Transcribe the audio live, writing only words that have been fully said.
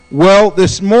Well,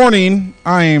 this morning,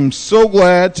 I am so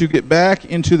glad to get back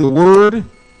into the Word.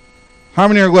 How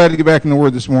many are glad to get back in the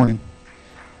Word this morning?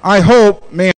 I hope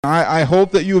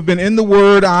that you have been in the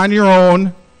Word on your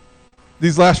own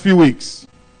these last few weeks.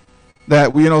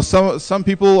 That some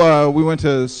people, we went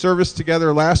to service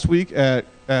together last week at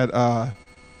a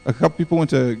couple people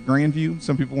went to Grandview,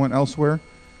 some people went elsewhere.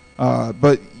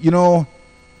 But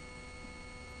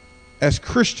as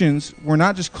Christians, we're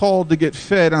not just called to get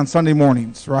fed on Sunday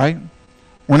mornings, right?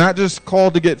 We're not just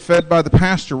called to get fed by the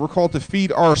pastor. We're called to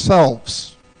feed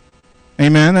ourselves.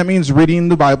 Amen? That means reading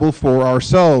the Bible for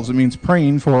ourselves. It means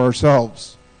praying for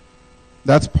ourselves.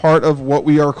 That's part of what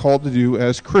we are called to do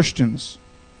as Christians.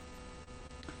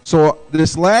 So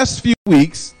this last few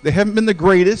weeks, they haven't been the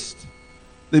greatest.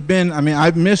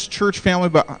 I've missed church family,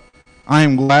 but I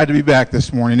am glad to be back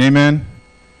this morning. Amen?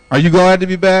 Are you glad to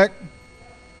be back?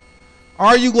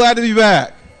 Are you glad to be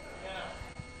back?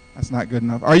 That's not good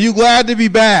enough. Are you glad to be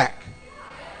back?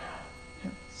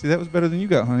 See, that was better than you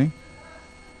got, honey.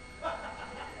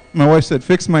 My wife said,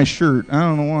 fix my shirt. I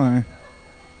don't know why.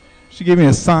 She gave me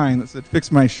a sign that said,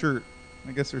 fix my shirt.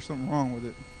 I guess there's something wrong with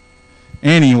it.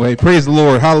 Anyway, praise the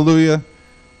Lord. Hallelujah.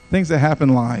 Things that happen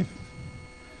live.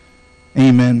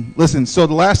 Amen. Listen, so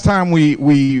the last time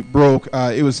we broke,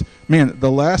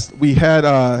 we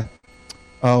had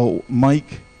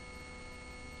Mike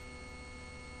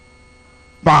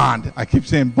Bond. I keep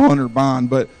saying Bun or Bond,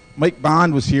 but Mike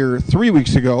Bond was here 3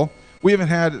 weeks ago. We haven't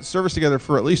had service together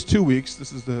for at least 2 weeks.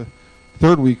 This is the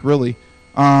third week, really.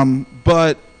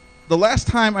 But the last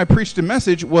time I preached a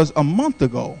message was a month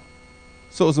ago.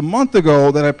 So it was a month ago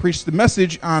that I preached the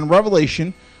message on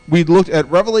Revelation. We looked at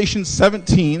Revelation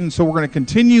 17, so we're going to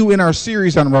continue in our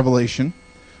series on Revelation.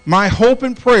 My hope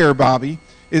and prayer, Bobby,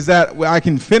 is that I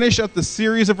can finish up the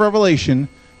series of Revelation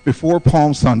before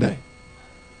Palm Sunday.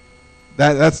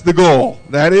 That's the goal.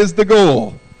 That is the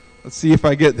goal. Let's see if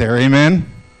I get there. Amen?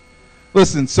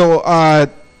 Listen, so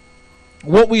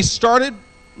what we started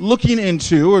looking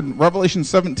into in Revelation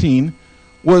 17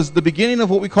 was the beginning of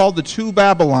what we call the two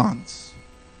Babylons.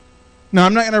 Now,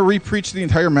 I'm not going to re-preach the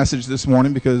entire message this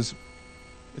morning because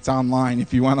it's online.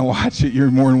 If you want to watch it, you're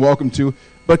more than welcome to.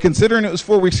 But considering it was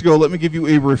 4 weeks ago, let me give you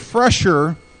a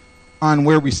refresher on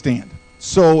where we stand.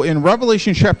 So in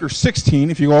Revelation chapter 16,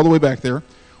 if you go all the way back there,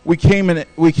 we came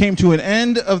to an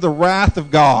end of the wrath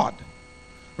of God.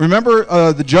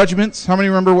 Remember the judgments? How many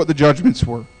remember what the judgments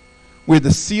were? We had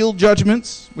the seal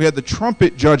judgments, we had the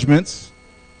trumpet judgments,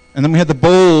 and then we had the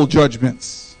bowl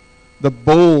judgments. The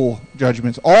bowl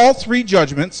judgments. All three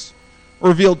judgments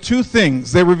revealed two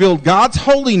things. They revealed God's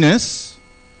holiness,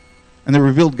 and they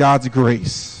revealed God's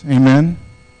grace. Amen?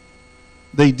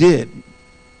 They did.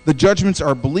 The judgments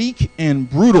are bleak and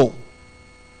brutal,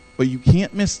 but you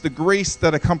can't miss the grace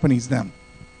that accompanies them,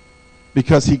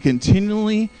 because he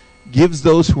continually gives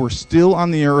those who are still on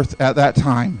the earth at that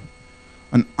time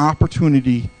an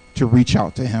opportunity to reach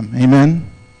out to him. Amen?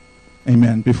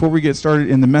 Amen. Before we get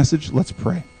started in the message, let's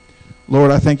pray.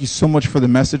 Lord, I thank you so much for the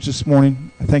message this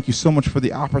morning. I thank you so much for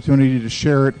the opportunity to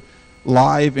share it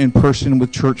live in person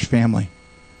with church family.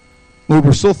 Lord,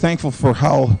 we're so thankful for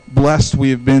how blessed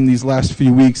we have been these last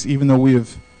few weeks. Even though we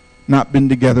have not been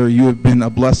together, you have been a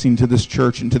blessing to this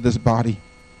church and to this body.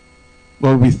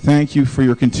 Lord, we thank you for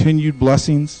your continued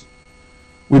blessings.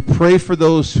 We pray for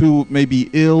those who may be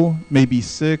ill, may be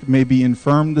sick, may be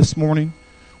infirm this morning.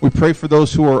 We pray for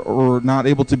those who are not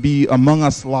able to be among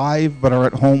us live but are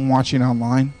at home watching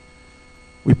online.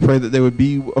 We pray that they would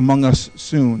be among us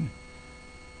soon.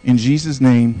 In Jesus'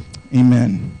 name,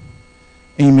 amen.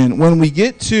 Amen. When we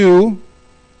get to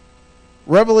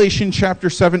Revelation chapter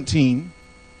 17,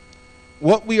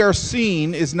 what we are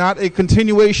seeing is not a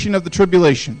continuation of the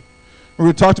tribulation.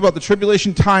 We talked about the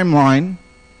tribulation timeline.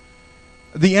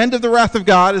 The end of the wrath of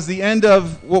God is the end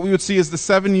of what we would see as the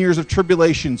 7 years of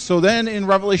tribulation. So then in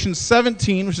Revelation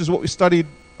 17, which is what we studied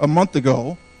a month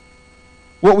ago,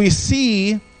 what we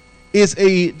see is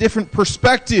a different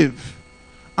perspective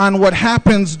on what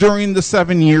happens during the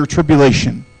 7-year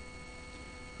tribulation.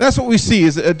 That's what we see,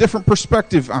 is a different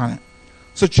perspective on it.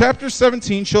 So chapter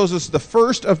 17 shows us the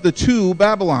first of the two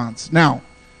Babylons. Now,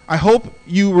 I hope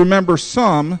you remember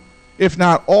some, if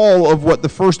not all, of what the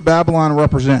first Babylon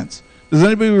represents. Does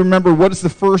anybody remember what does the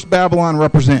first Babylon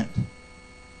represent?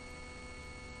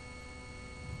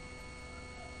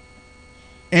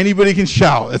 Anybody can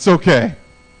shout. It's okay.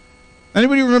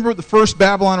 Anybody remember what the first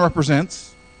Babylon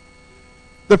represents?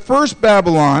 The first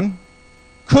Babylon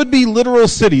could be literal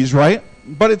cities, right?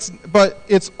 But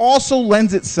it's also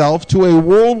lends itself to a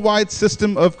worldwide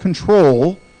system of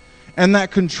control, and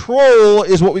that control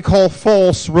is what we call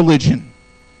false religion.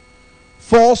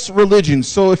 false religions.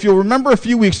 So if you'll remember a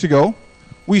few weeks ago,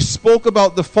 we spoke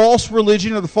about the false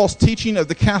religion or the false teaching of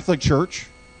the Catholic Church,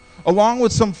 along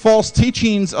with some false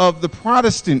teachings of the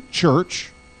Protestant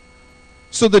Church.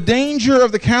 So the danger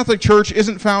of the Catholic Church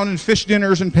isn't found in fish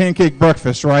dinners and pancake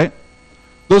breakfasts, right?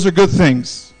 Those are good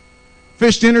things.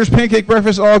 Fish dinners, pancake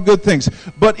breakfasts, all good things.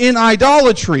 But in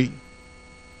idolatry,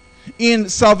 in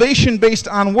salvation based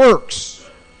on works,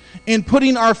 in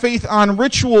putting our faith on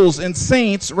rituals and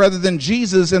saints rather than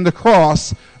Jesus and the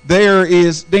cross, there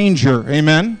is danger.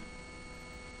 Amen?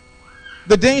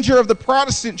 The danger of the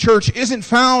Protestant church isn't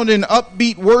found in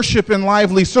upbeat worship and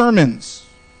lively sermons.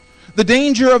 The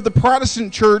danger of the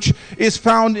Protestant church is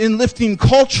found in lifting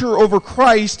culture over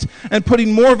Christ and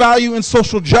putting more value in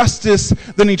social justice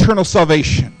than eternal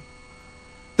salvation.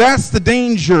 That's the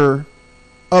danger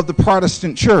of the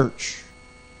Protestant church.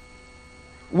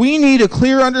 We need a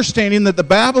clear understanding that the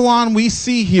Babylon we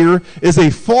see here is a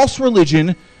false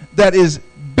religion that is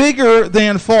bigger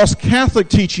than false Catholic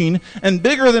teaching and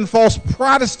bigger than false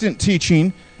Protestant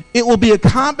teaching. It will be a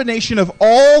combination of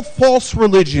all false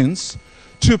religions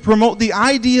to promote the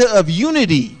idea of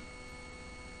unity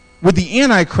with the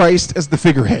Antichrist as the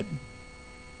figurehead.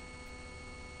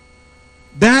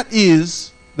 That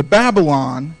is the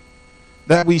Babylon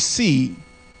that we see.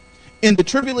 In the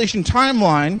tribulation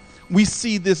timeline, we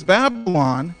see this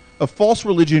Babylon of false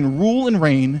religion rule and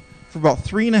reign for about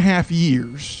 3.5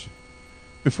 years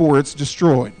before it's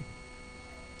destroyed.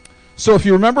 So if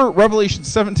you remember Revelation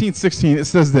 17:16, it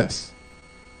says this.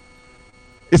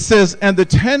 It says, "And the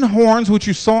 10 horns which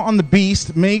you saw on the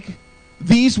beast,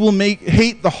 these will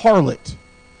hate the harlot,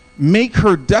 make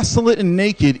her desolate and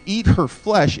naked, eat her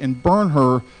flesh, and burn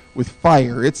her with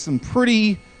fire." It's some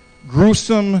pretty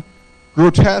gruesome,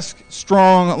 grotesque,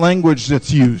 strong language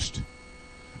that's used.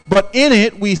 But in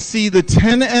it, we see the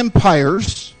 10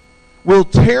 empires will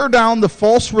tear down the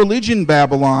false religion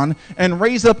Babylon and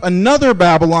raise up another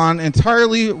Babylon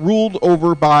entirely ruled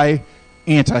over by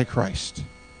Antichrist.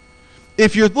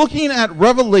 If you're looking at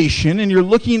Revelation and you're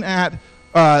looking at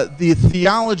the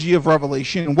theology of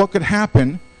Revelation and what could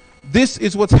happen, this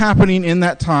is what's happening in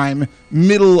that time,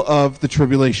 middle of the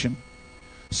tribulation.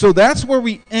 So that's where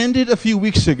we ended a few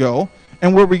weeks ago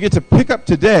and where we get to pick up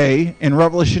today in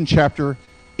Revelation chapter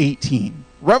 18.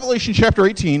 Revelation chapter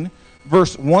 18,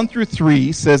 verse 1 through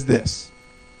 3 says this.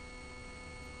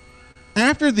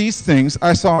 "After these things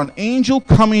I saw an angel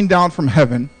coming down from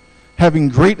heaven, having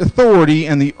great authority,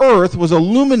 and the earth was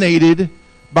illuminated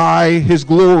by his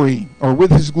glory," or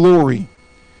with his glory.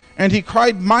 "And he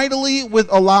cried mightily with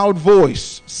a loud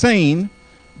voice, saying,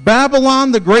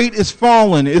 Babylon the great is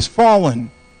fallen,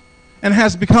 and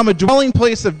has become a dwelling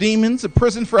place of demons, a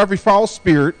prison for every foul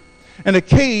spirit, and a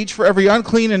cage for every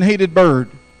unclean and hated bird.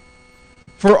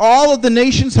 For all of the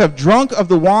nations have drunk of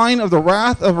the wine of the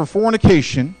wrath of her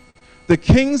fornication. The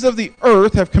kings of the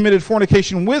earth have committed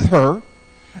fornication with her,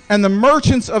 and the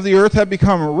merchants of the earth have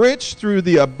become rich through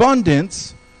the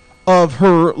abundance of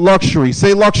her luxury."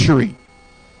 Say luxury.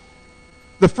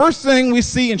 The first thing we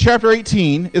see in chapter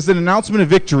 18 is an announcement of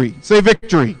victory. Say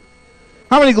victory.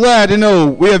 How many glad to know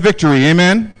we have victory?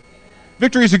 Amen?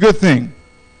 Victory is a good thing.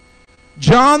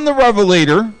 John the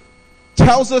Revelator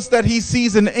tells us that he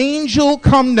sees an angel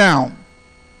come down.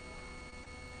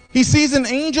 He sees an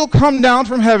angel come down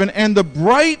from heaven, and the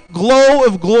bright glow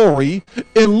of glory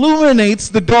illuminates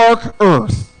the dark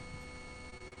earth.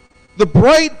 The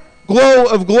bright glow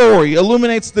of glory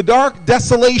illuminates the dark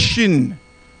desolation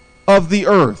of the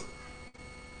earth.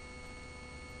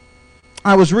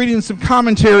 I was reading some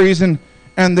commentaries, and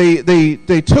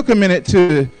they took a minute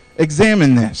to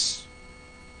examine this.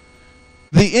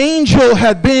 The angel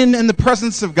had been in the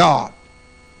presence of God,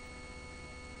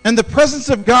 and the presence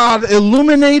of God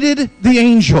illuminated the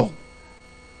angel.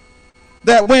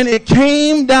 That when it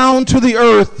came down to the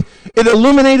earth, it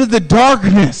illuminated the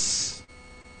darkness.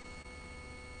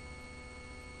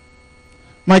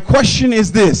 My question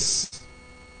is this: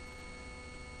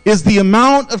 is the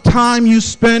amount of time you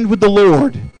spend with the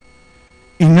Lord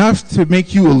enough to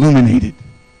make you illuminated?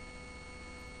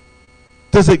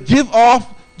 Does it give off,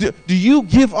 do you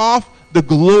give off the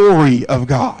glory of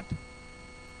God?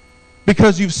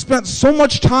 Because you've spent so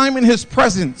much time in his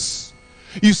presence.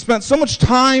 You've spent so much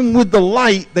time with the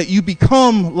light that you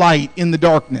become light in the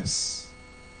darkness.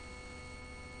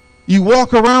 You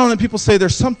walk around and people say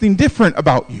there's something different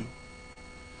about you.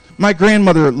 My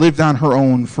grandmother lived on her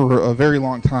own for a very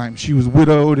long time. She was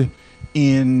widowed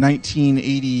in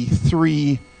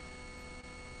 1983,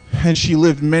 and she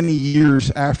lived many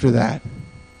years after that.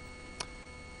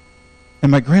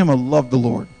 And my grandma loved the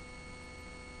Lord.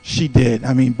 She did.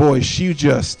 I mean, boy, she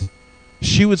just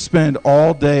she would spend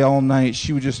all day, all night.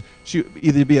 She would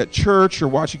either be at church or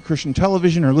watching Christian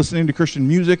television or listening to Christian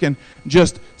music and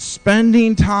just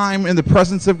spending time in the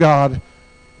presence of God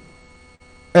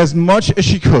as much as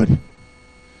she could.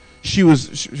 She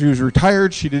was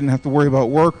retired. She didn't have to worry about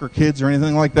work or kids or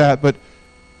anything like that, but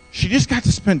she just got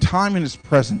to spend time in his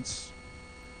presence.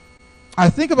 I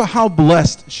think about how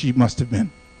blessed she must have been.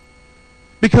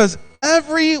 Because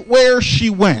everywhere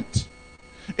she went,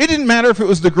 it didn't matter if it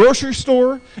was the grocery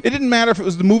store, it didn't matter if it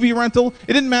was the movie rental,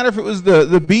 it didn't matter if it was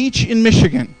the beach in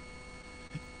Michigan.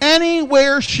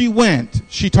 Anywhere she went,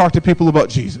 she talked to people about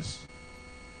Jesus.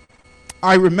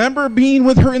 I remember being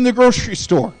with her in the grocery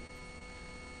store,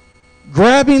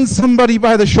 grabbing somebody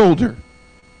by the shoulder,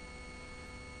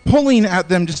 pulling at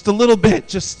them just a little bit,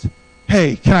 just,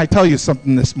 hey, can I tell you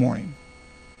something this morning?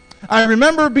 I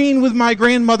remember being with my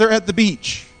grandmother at the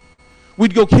beach.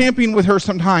 We'd go camping with her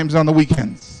sometimes on the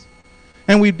weekends.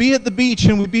 And we'd be at the beach,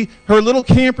 and her little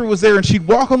camper was there, and she'd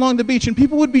walk along the beach, and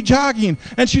people would be jogging,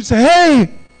 and she'd say, hey,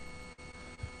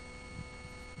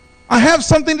 I have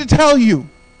something to tell you.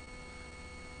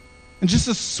 And just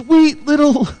a sweet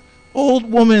little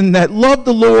old woman that loved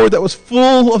the Lord, that was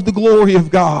full of the glory of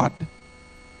God,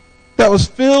 that was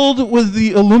filled with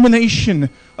the illumination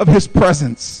of his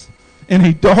presence. In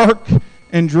a dark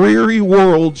and dreary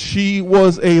world, she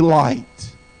was a light.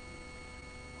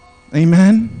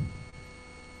 Amen?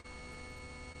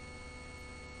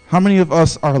 How many of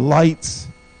us are lights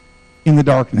in the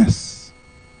darkness?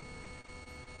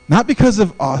 Not because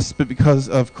of us, but because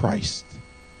of Christ.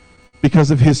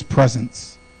 Because of his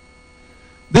presence.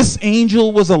 This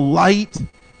angel was a light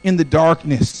in the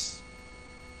darkness.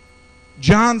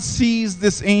 John sees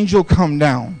this angel come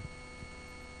down.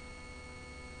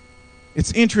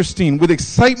 It's interesting. With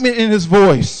excitement in his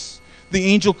voice, the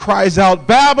angel cries out,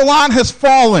 Babylon has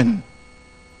fallen.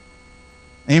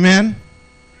 Amen?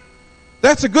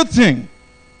 That's a good thing.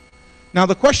 Now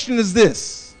the question is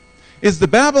this. Is the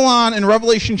Babylon in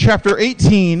Revelation chapter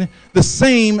 18 the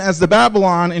same as the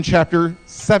Babylon in chapter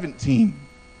 17?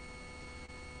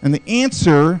 And the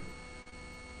answer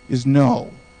is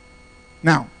no.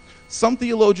 Now, some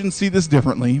theologians see this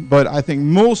differently, but I think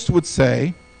most would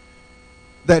say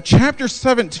that chapter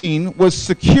 17 was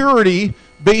security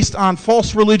based on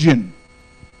false religion.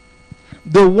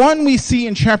 The one we see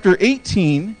in chapter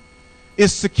 18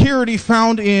 is security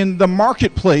found in the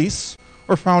marketplace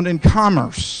or found in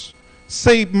commerce.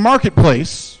 Say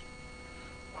marketplace,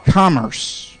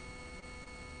 commerce.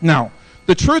 Now,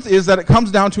 the truth is that it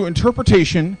comes down to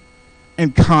interpretation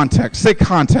and context. Say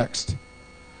context.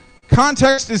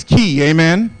 Context is key,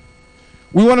 amen?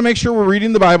 We want to make sure we're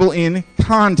reading the Bible in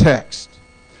context.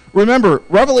 Remember,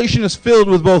 Revelation is filled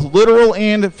with both literal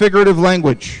and figurative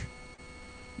language.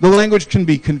 The language can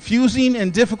be confusing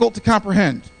and difficult to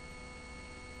comprehend.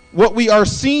 What we are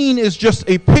seeing is just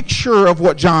a picture of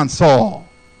what John saw.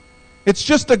 It's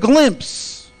just a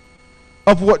glimpse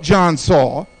of what John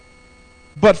saw.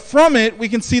 But from it, we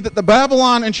can see that the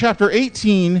Babylon in chapter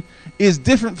 18 is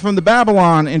different from the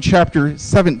Babylon in chapter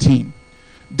 17.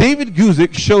 David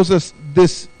Guzik shows us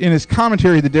this in his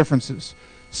commentary, the differences.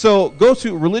 So go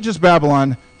to Religious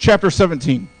Babylon, chapter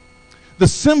 17. The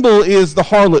symbol is the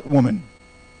harlot woman.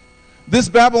 This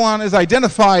Babylon is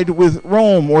identified with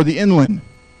Rome or the inland.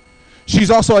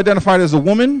 She's also identified as a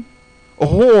woman, a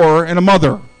whore, and a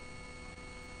mother.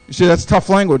 You see, that's tough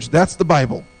language. That's the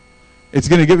Bible. It's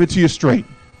going to give it to you straight.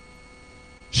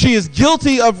 She is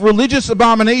guilty of religious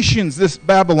abominations, this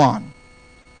Babylon.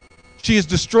 She is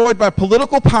destroyed by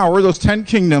political power, those 10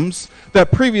 kingdoms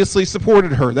that previously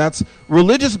supported her. That's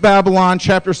Religious Babylon,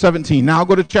 chapter 17. Now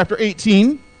go to chapter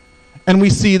 18, and we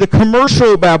see the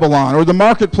commercial Babylon, or the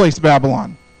marketplace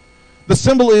Babylon. The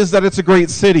symbol is that it's a great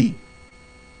city.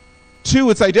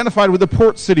 2, it's identified with a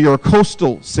port city or a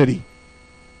coastal city.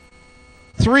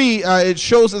 3, it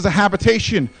shows as a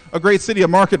habitation, a great city, a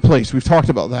marketplace. We've talked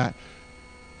about that.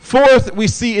 4th, we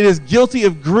see it is guilty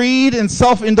of greed and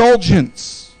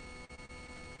self-indulgence.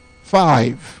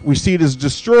 5, we see it is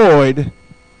destroyed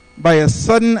by a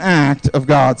sudden act of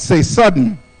God. Say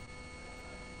sudden.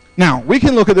 Now, we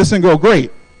can look at this and go,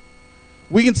 great.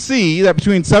 We can see that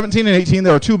between 17 and 18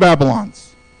 there are 2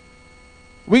 Babylons.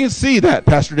 We can see that,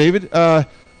 Pastor David.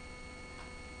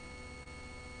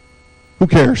 Who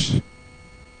cares?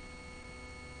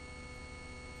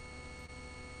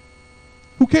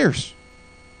 Who cares?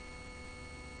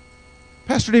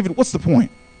 Pastor David, what's the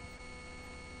point?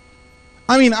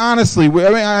 I mean, honestly,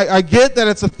 I get that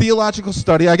it's a theological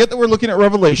study. I get that we're looking at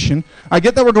Revelation. I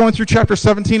get that we're going through chapter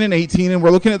 17 and 18, and we're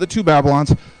looking at the 2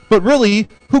 Babylons. But really,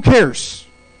 who cares?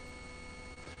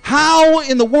 How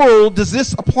in the world does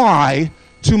this apply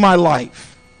to my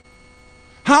life?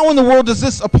 How in the world does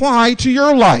this apply to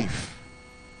your life?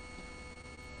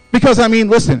 Because, I mean,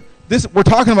 listen, we're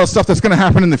talking about stuff that's going to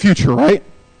happen in the future, right?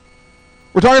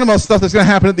 We're talking about stuff that's going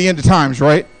to happen at the end of times,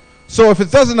 right? So if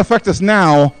it doesn't affect us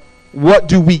now, what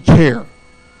do we care?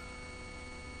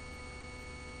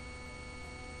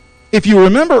 If you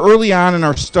remember early on in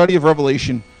our study of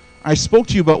Revelation, I spoke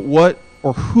to you about what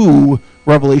or who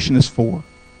Revelation is for.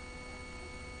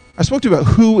 I spoke to you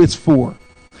about who it's for.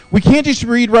 We can't just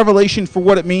read Revelation for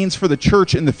what it means for the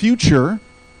church in the future,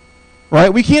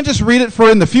 right? We can't just read it for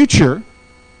in the future.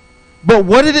 But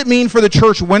what did it mean for the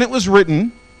church when it was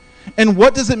written? And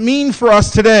what does it mean for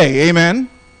us today? Amen?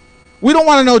 We don't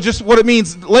want to know just what it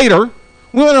means later.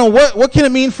 We want to know what can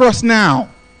it mean for us now?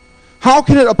 How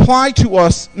can it apply to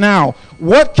us now?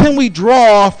 What can we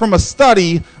draw from a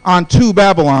study on two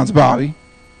Babylons, Bobby?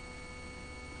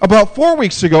 About 4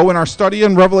 weeks ago in our study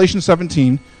in Revelation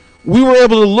 17, we were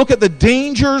able to look at the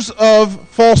dangers of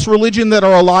false religion that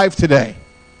are alive today.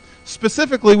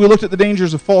 Specifically, we looked at the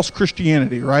dangers of false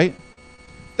Christianity, right?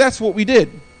 That's what we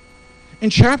did. In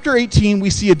chapter 18,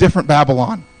 we see a different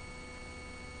Babylon.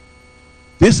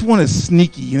 This one is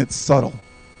sneaky and it's subtle.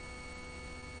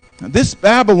 Now, this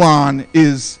Babylon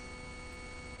is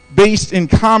based in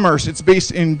commerce. It's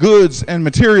based in goods and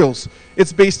materials.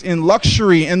 It's based in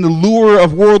luxury and the lure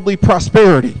of worldly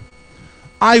prosperity.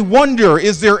 I wonder,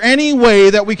 is there any way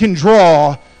that we can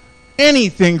draw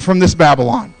anything from this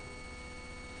Babylon?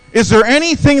 Is there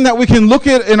anything that we can look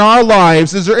at in our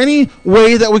lives? Is there any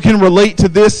way that we can relate to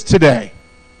this today?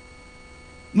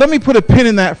 Let me put a pin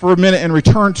in that for a minute and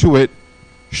return to it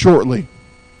shortly.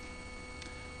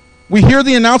 We hear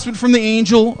the announcement from the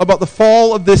angel about the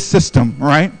fall of this system,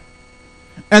 right?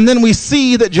 And then we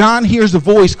see that John hears a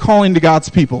voice calling to God's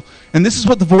people. And this is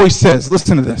what the voice says.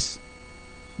 Listen to this.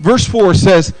 Verse 4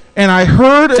 says, "And I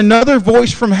heard another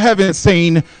voice from heaven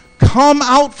saying, 'Come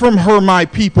out from her, my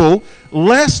people,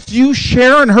 lest you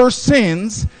share in her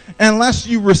sins, and lest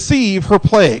you receive her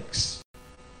plagues.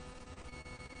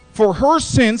 For her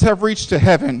sins have reached to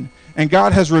heaven, and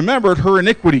God has remembered her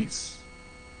iniquities.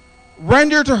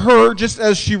 Render to her just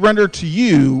as she rendered to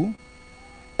you,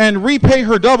 and repay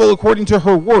her double according to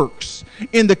her works.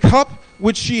 In the cup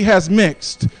which she has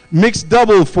mix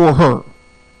double for her.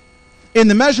 In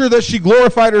the measure that she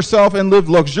glorified herself and lived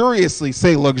luxuriously,'"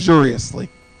 say luxuriously,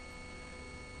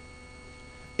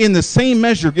 "in the same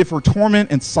measure give her torment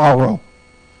and sorrow.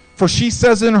 For she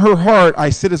says in her heart,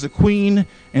 I sit as a queen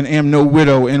and am no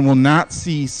widow and will not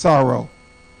see sorrow.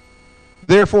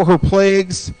 Therefore her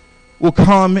plagues will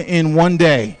come in one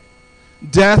day,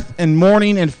 death and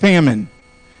mourning and famine,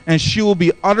 and she will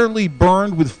be utterly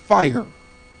burned with fire.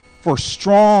 For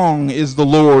strong is the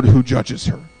Lord who judges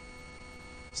her."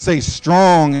 Say,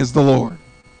 strong is the Lord.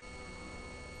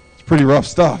 It's pretty rough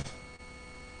stuff.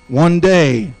 One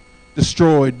day,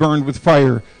 destroyed, burned with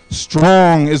fire.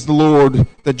 Strong is the Lord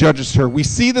that judges her. We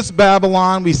see this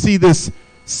Babylon, we see this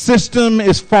system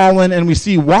is fallen, and we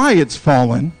see why it's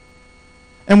fallen.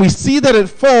 And we see that it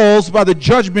falls by the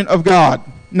judgment of God.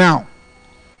 Now,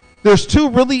 there's two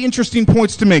really interesting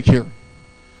points to make here.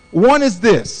 One is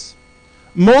this.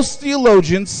 Most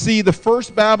theologians see the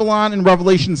first Babylon in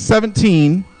Revelation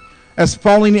 17 as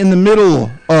falling in the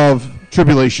middle of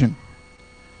tribulation.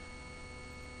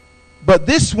 But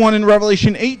this one in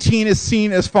Revelation 18 is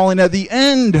seen as falling at the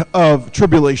end of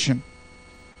tribulation.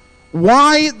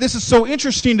 Why this is so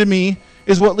interesting to me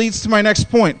is what leads to my next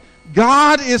point.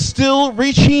 God is still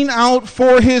reaching out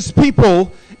for his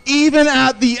people even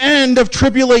at the end of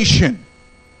tribulation.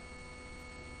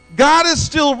 God is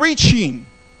still reaching.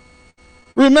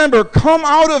 Remember, come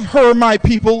out of her, my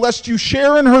people, lest you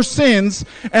share in her sins,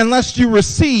 and lest you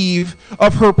receive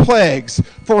of her plagues.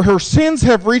 For her sins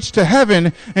have reached to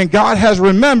heaven, and God has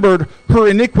remembered her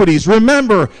iniquities.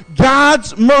 Remember,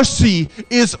 God's mercy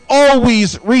is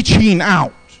always reaching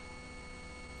out.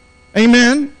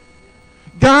 Amen?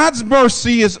 God's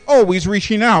mercy is always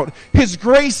reaching out. His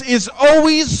grace is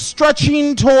always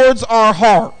stretching towards our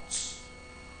hearts.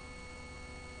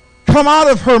 Come out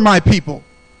of her, my people.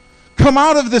 Come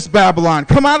out of this Babylon.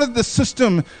 Come out of the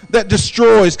system that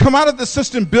destroys. Come out of the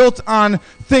system built on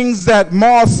things that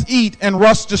moths eat and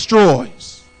rust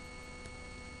destroys.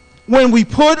 When we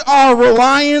put our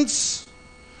reliance,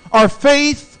 our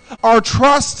faith, our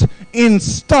trust in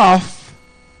stuff,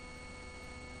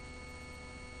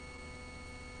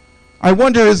 I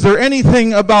wonder, is there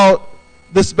anything about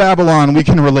this Babylon we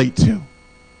can relate to?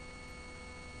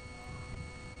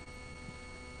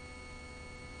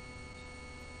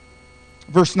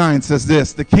 Verse 9 says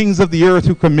this, "The kings of the earth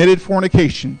who committed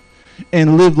fornication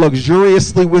and lived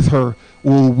luxuriously with her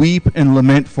will weep and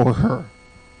lament for her.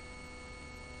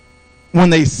 when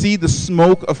they see the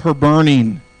smoke of her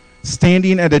burning,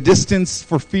 standing at a distance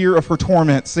for fear of her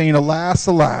torment, saying, Alas,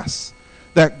 alas,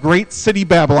 that great city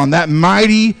Babylon, that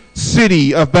mighty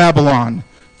city of Babylon,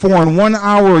 for in 1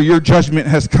 hour your judgment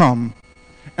has come.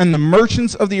 And the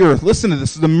merchants of the earth, listen to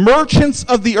this, the merchants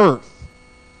of the earth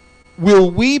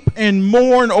will weep and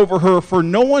mourn over her, for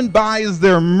no one buys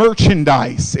their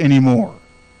merchandise anymore.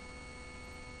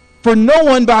 For no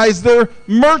one buys their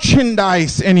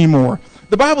merchandise anymore.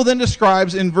 The Bible then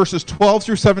describes in verses 12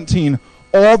 through 17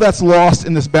 all that's lost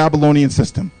in this Babylonian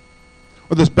system,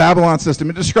 or this Babylon system.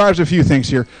 It describes a few things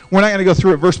here. We're not going to go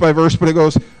through it verse by verse, but it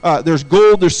goes, there's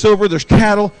gold, there's silver, there's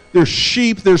cattle, there's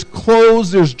sheep, there's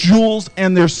clothes, there's jewels,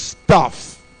 and there's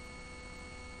stuff.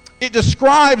 It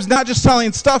describes not just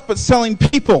selling stuff, but selling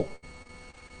people.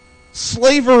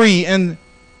 Slavery and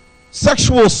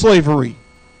sexual slavery.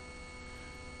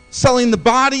 Selling the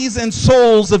bodies and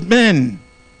souls of men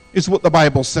is what the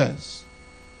Bible says.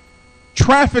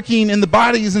 Trafficking in the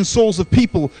bodies and souls of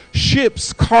people,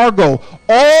 ships, cargo,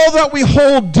 all that we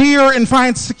hold dear and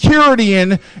find security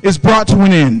in is brought to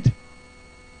an end.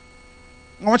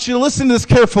 I want you to listen to this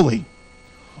carefully.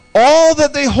 All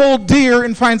that they hold dear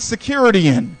and find security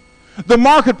in, the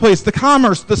marketplace, the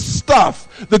commerce, the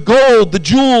stuff, the gold, the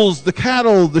jewels, the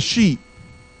cattle, the sheep,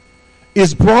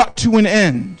 is brought to an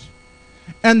end.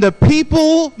 And the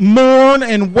people mourn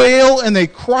and wail and they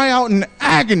cry out in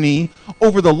agony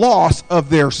over the loss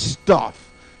of their stuff.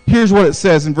 Here's what it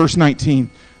says in verse 19.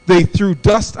 They threw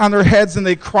dust on their heads and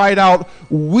they cried out,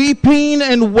 weeping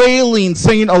and wailing,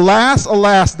 saying, Alas,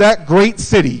 alas, that great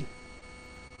city.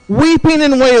 Weeping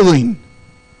and wailing.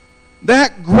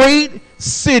 That great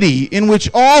city in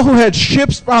which all who had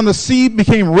ships on the sea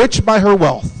became rich by her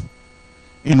wealth.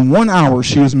 In 1 hour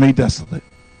she was made desolate.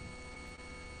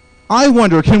 I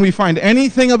wonder, can we find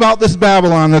anything about this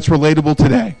Babylon that's relatable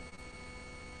today?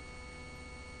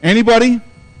 Anybody?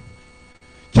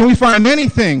 Can we find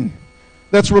anything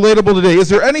that's relatable today? Is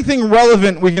there anything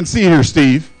relevant we can see here,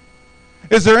 Steve?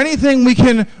 Is there anything we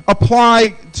can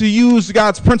apply to use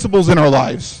God's principles in our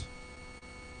lives?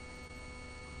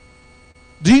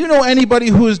 Do you know anybody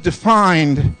who is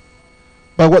defined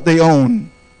by what they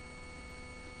own?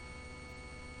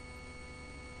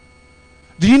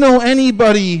 Do you know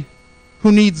anybody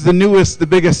who needs the newest, the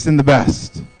biggest, and the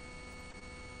best?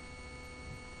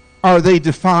 Are they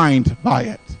defined by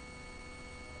it?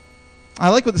 I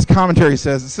like what this commentary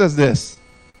says. It says this.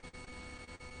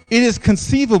 It is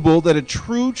conceivable that a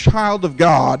true child of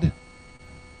God,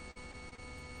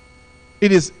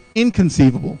 it is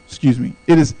inconceivable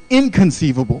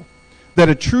that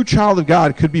a true child of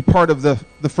God could be part of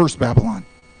the first Babylon,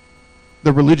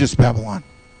 the religious Babylon.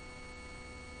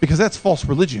 Because that's false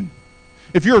religion.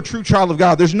 If you're a true child of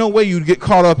God, there's no way you'd get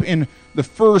caught up in the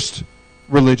first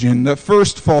religion, the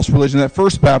first false religion, that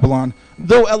first Babylon,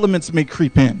 though elements may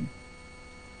creep in.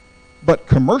 But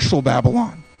commercial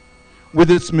Babylon,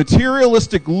 with its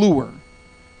materialistic lure,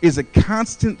 is a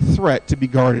constant threat to be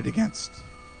guarded against.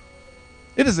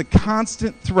 It is a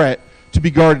constant threat to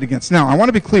be guarded against. Now, I want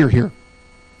to be clear here.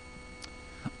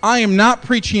 I am not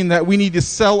preaching that we need to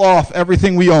sell off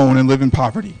everything we own and live in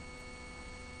poverty.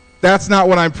 That's not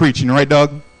what I'm preaching, right,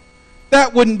 Doug?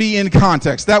 That wouldn't be in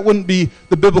context. That wouldn't be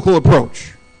the biblical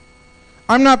approach.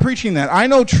 I'm not preaching that. I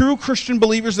know true Christian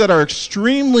believers that are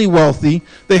extremely wealthy.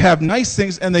 They have nice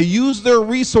things, and they use their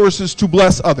resources to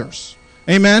bless others.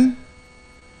 Amen?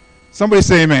 Somebody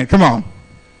say amen. Come on.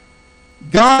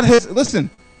 God has,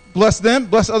 listen, bless them,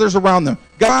 bless others around them.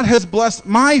 God has blessed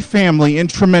my family in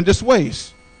tremendous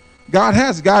ways. God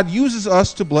has. God uses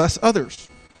us to bless others.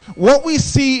 What we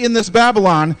see in this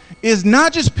Babylon is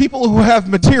not just people who have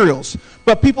materials,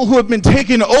 but people who have been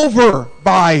taken over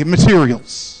by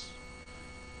materials.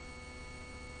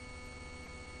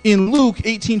 In Luke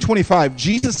 18:25,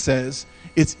 Jesus says,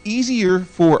 it's easier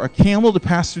for a camel to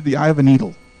pass through the eye of a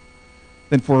needle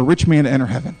than for a rich man to enter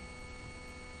heaven.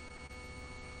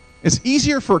 It's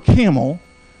easier for a camel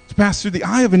to pass through the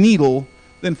eye of a needle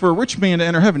than for a rich man to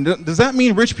enter heaven. Does that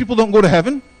mean rich people don't go to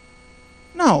heaven?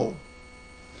 No.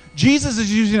 Jesus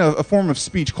is using a form of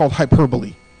speech called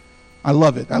hyperbole. I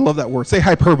love it. I love that word. Say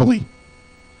hyperbole.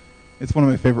 It's one of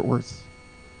my favorite words.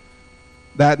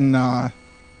 That and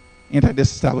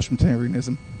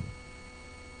anti-disestablishmentarianism.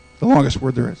 The longest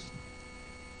word there is.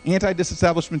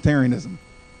 Anti-disestablishmentarianism.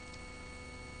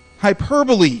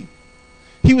 Hyperbole.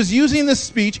 He was using this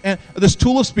speech, and this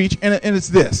tool of speech, and it's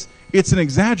this. It's an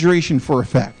exaggeration for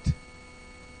effect.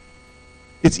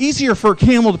 It's easier for a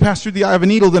camel to pass through the eye of a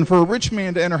needle than for a rich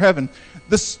man to enter heaven.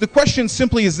 The question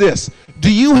simply is this.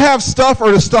 Do you have stuff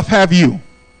or does stuff have you?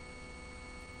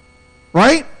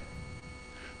 Right?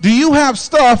 Do you have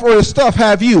stuff, or does stuff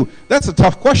have you? That's a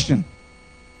tough question.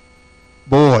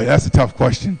 Boy, that's a tough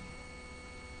question.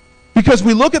 Because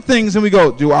we look at things and we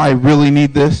go, do I really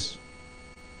need this?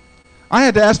 I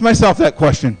had to ask myself that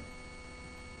question.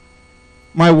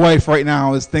 My wife right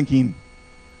now is thinking,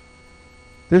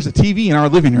 there's a TV in our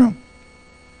living room.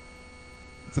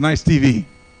 It's a nice TV.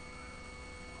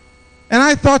 And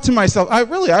I thought to myself, I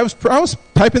was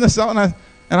typing this out, and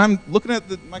I'm looking at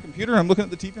my computer, I'm looking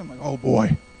at the TV, I'm like, oh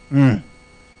boy.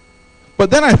 But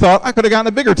then I thought I could have gotten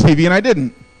a bigger TV, and I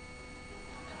didn't.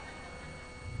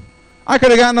 I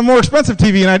could have gotten a more expensive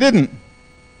TV, and I didn't.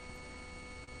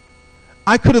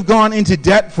 I could have gone into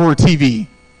debt for a TV,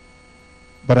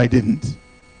 but I didn't.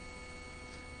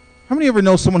 How many ever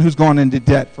know someone who's gone into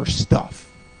debt for stuff?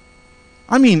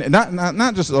 I mean,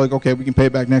 not just like, okay, we can pay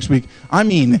it back next week. I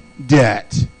mean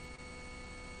debt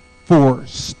for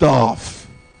stuff.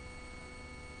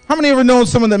 How many ever know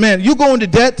someone that, man, you go into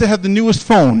debt to have the newest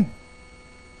phone?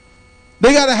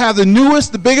 They got to have the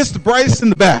newest, the biggest, the brightest,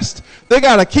 and the best. They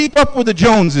got to keep up with the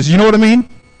Joneses. You know what I mean?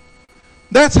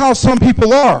 That's how some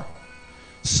people are.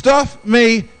 Stuff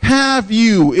may have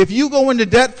you. If you go into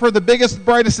debt for the biggest, the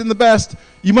brightest, and the best,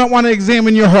 you might want to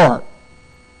examine your heart.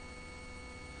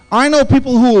 I know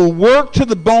people who will work to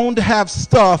the bone to have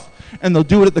stuff, and they'll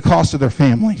do it at the cost of their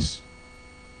families.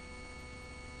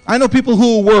 I know people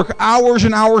who will work hours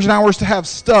and hours and hours to have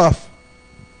stuff.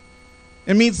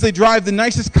 It means they drive the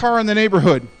nicest car in the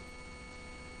neighborhood.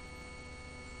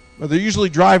 But they're usually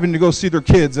driving to go see their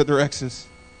kids at their ex's.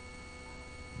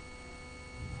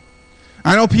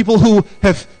 I know people who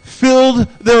have filled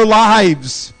their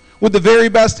lives with the very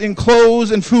best in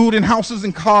clothes and food and houses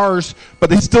and cars,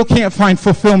 but they still can't find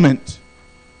fulfillment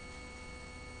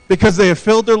because they have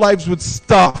filled their lives with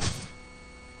stuff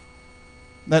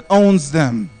that owns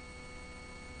them.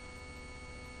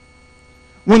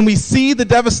 When we see the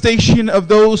devastation of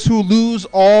those who lose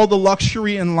all the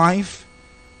luxury in life,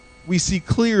 we see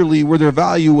clearly where their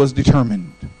value was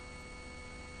determined.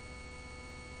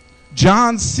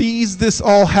 John sees this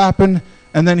all happen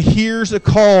and then hears a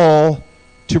call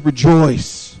to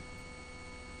rejoice.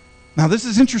 Now this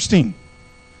is interesting.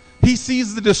 He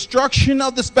sees the destruction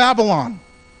of this Babylon.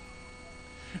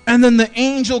 And then the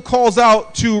angel calls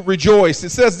out to rejoice.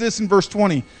 It says this in verse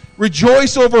 20.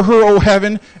 Rejoice over her, O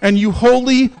heaven, and you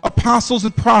holy apostles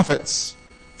and prophets,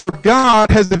 for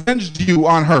God has avenged you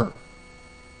on her.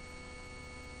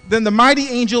 Then the mighty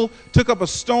angel took up a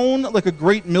stone like a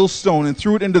great millstone and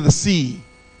threw it into the sea,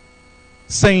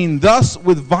 saying, thus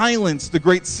with violence the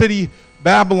great city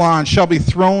Babylon shall be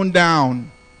thrown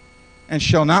down and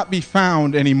shall not be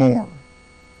found anymore.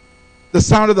 The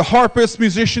sound of the harpists,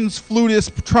 musicians,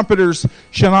 flutists, trumpeters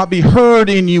shall not be heard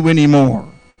in you anymore.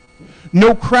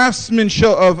 No craftsman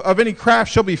of any craft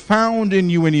shall be found in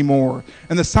you anymore,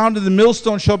 and the sound of the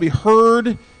millstone shall be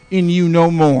heard in you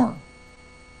no more.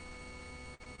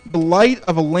 The light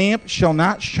of a lamp shall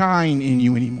not shine in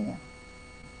you anymore.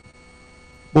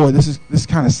 Boy, this is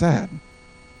kind of sad.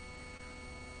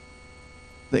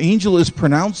 The angel is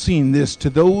pronouncing this to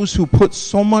those who put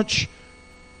so much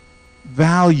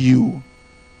value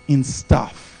in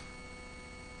stuff.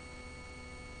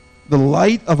 The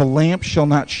light of a lamp shall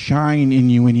not shine in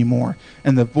you anymore,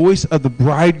 and the voice of the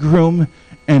bridegroom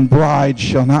and bride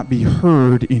shall not be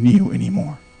heard in you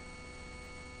anymore.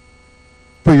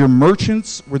 For your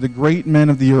merchants were the great men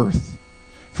of the earth.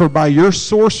 For by your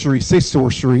sorcery, say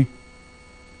sorcery,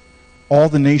 all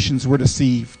the nations were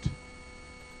deceived.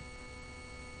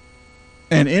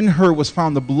 And in her was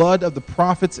found the blood of the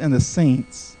prophets and the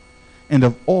saints, and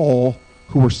of all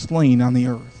who were slain on the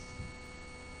earth.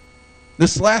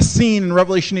 This last scene in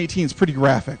Revelation 18 is pretty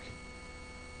graphic.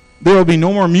 There will be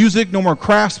no more music, no more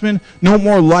craftsmen, no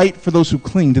more light for those who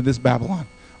cling to this Babylon.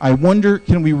 I wonder,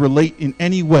 can we relate in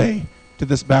any way to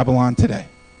this Babylon today?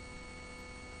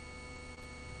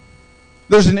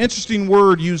 There's an interesting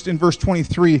word used in verse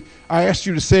 23. I asked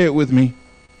you to say it with me.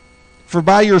 For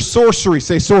by your sorcery,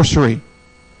 say sorcery,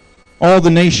 all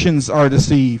the nations are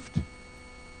deceived.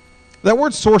 That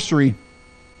word sorcery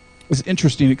is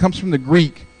interesting. It comes from the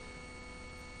Greek.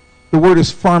 The word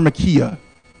is pharmakia.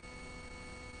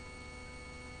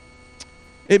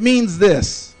 It means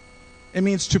this. It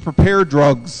means to prepare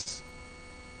drugs.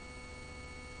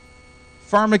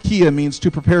 Pharmakia means to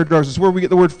prepare drugs. It's where we get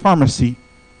the word pharmacy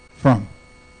from.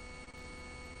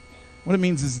 What it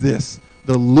means is this.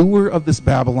 The lure of this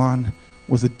Babylon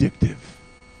was addictive.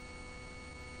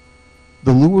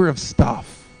 The lure of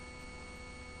stuff.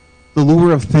 The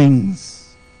lure of things.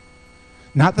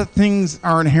 Not that things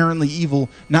are inherently evil.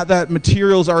 Not that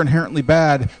materials are inherently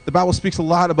bad. The Bible speaks a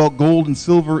lot about gold and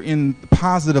silver in the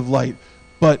positive light.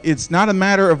 But it's not a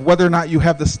matter of whether or not you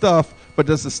have the stuff, but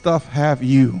does the stuff have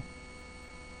you?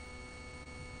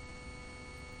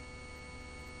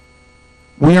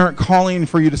 We aren't calling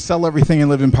for you to sell everything and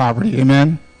live in poverty.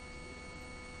 Amen?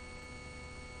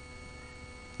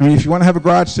 I mean, if you want to have a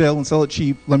garage sale and sell it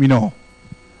cheap, let me know.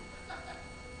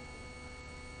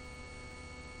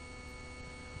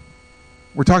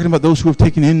 We're talking about those who have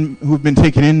been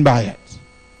taken in by it.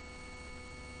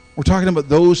 We're talking about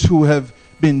those who have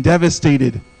been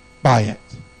devastated by it.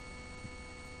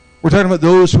 We're talking about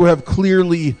those who have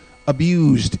clearly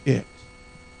abused it.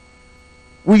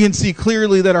 We can see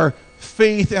clearly that our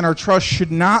faith and our trust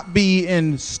should not be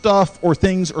in stuff or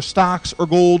things or stocks or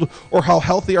gold or how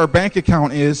healthy our bank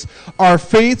account is. Our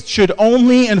faith should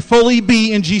only and fully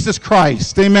be in Jesus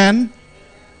Christ. Amen?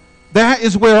 That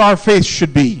is where our faith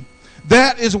should be.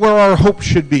 That is where our hope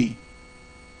should be.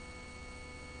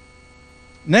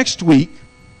 Next week,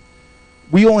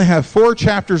 we only have 4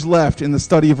 chapters left in the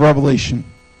study of Revelation.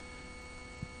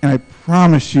 And I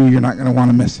promise you, you're not going to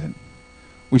want to miss it.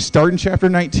 We start in chapter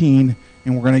 19,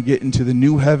 and we're going to get into the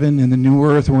new heaven and the new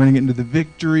earth. We're going to get into the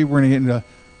victory. We're going to get into,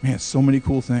 man, so many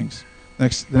cool things.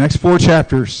 The next 4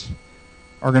 chapters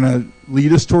are going to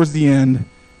lead us towards the end.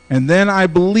 And then I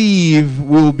believe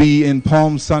we'll be in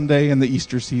Palm Sunday and the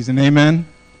Easter season. Amen?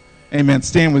 Amen.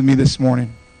 Stand with me this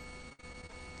morning.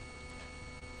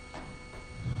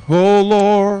 Oh,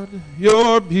 Lord,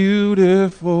 you're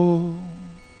beautiful.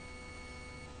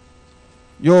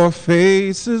 Your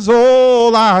face is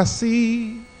all I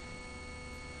see.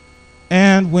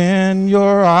 And when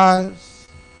your eyes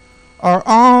are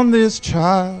on this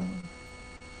child,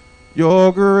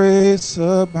 your grace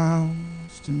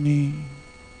abounds to me.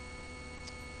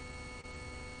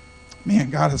 Man,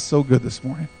 God is so good this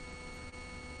morning.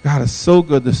 God is so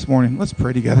good this morning. Let's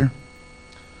pray together.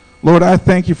 Lord, I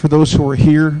thank you for those who are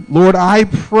here. Lord, I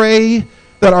pray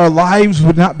that our lives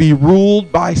would not be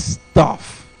ruled by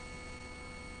stuff.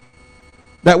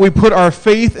 That we put our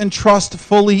faith and trust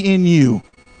fully in you.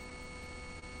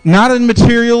 Not in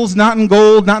materials, not in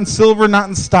gold, not in silver, not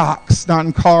in stocks, not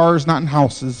in cars, not in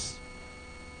houses.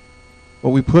 But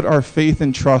we put our faith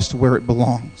and trust where it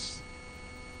belongs.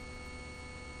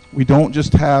 We don't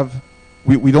just have,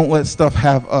 we don't let stuff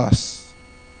have us.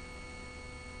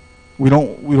 We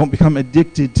don't become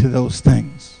addicted to those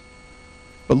things.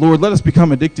 But Lord, let us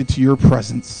become addicted to your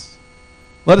presence.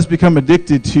 Let us become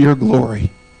addicted to your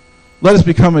glory. Let us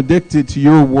become addicted to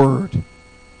your word.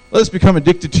 Let us become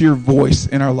addicted to your voice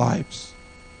in our lives.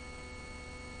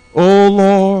 Oh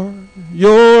Lord,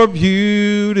 you're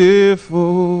beautiful.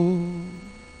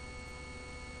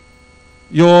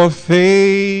 Your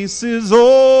face is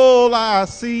all I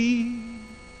see.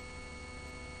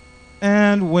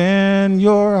 And when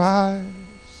your eyes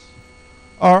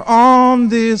are on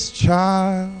this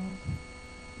child,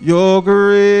 your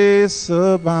grace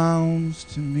abounds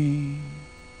to me.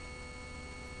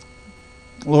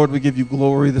 Lord, we give you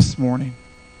glory this morning.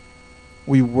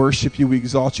 We worship you. We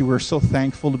exalt you. We're so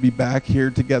thankful to be back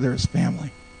here together as family.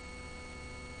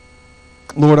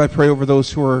 Lord, I pray over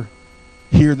those who are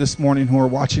here this morning, who are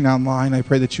watching online. I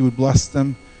pray that you would bless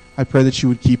them. I pray that you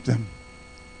would keep them.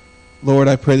 Lord,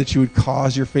 I pray that you would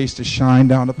cause your face to shine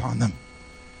down upon them.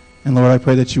 And Lord, I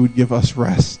pray that you would give us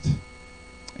rest.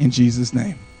 In Jesus'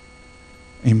 name,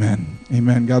 amen.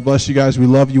 Amen. God bless you guys. We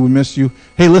love you. We miss you.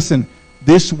 Hey, listen,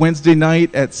 this Wednesday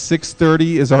night at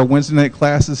 6:30 is our Wednesday night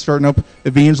classes starting up,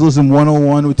 Evangelism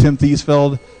 101 with Tim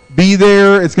Thiesfeld. Be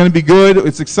there. It's going to be good.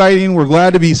 It's exciting. We're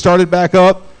glad to be started back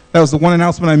up. That was the one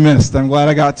announcement I missed. I'm glad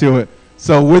I got to it.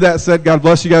 So with that said, God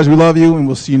bless you guys. We love you, and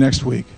we'll see you next week.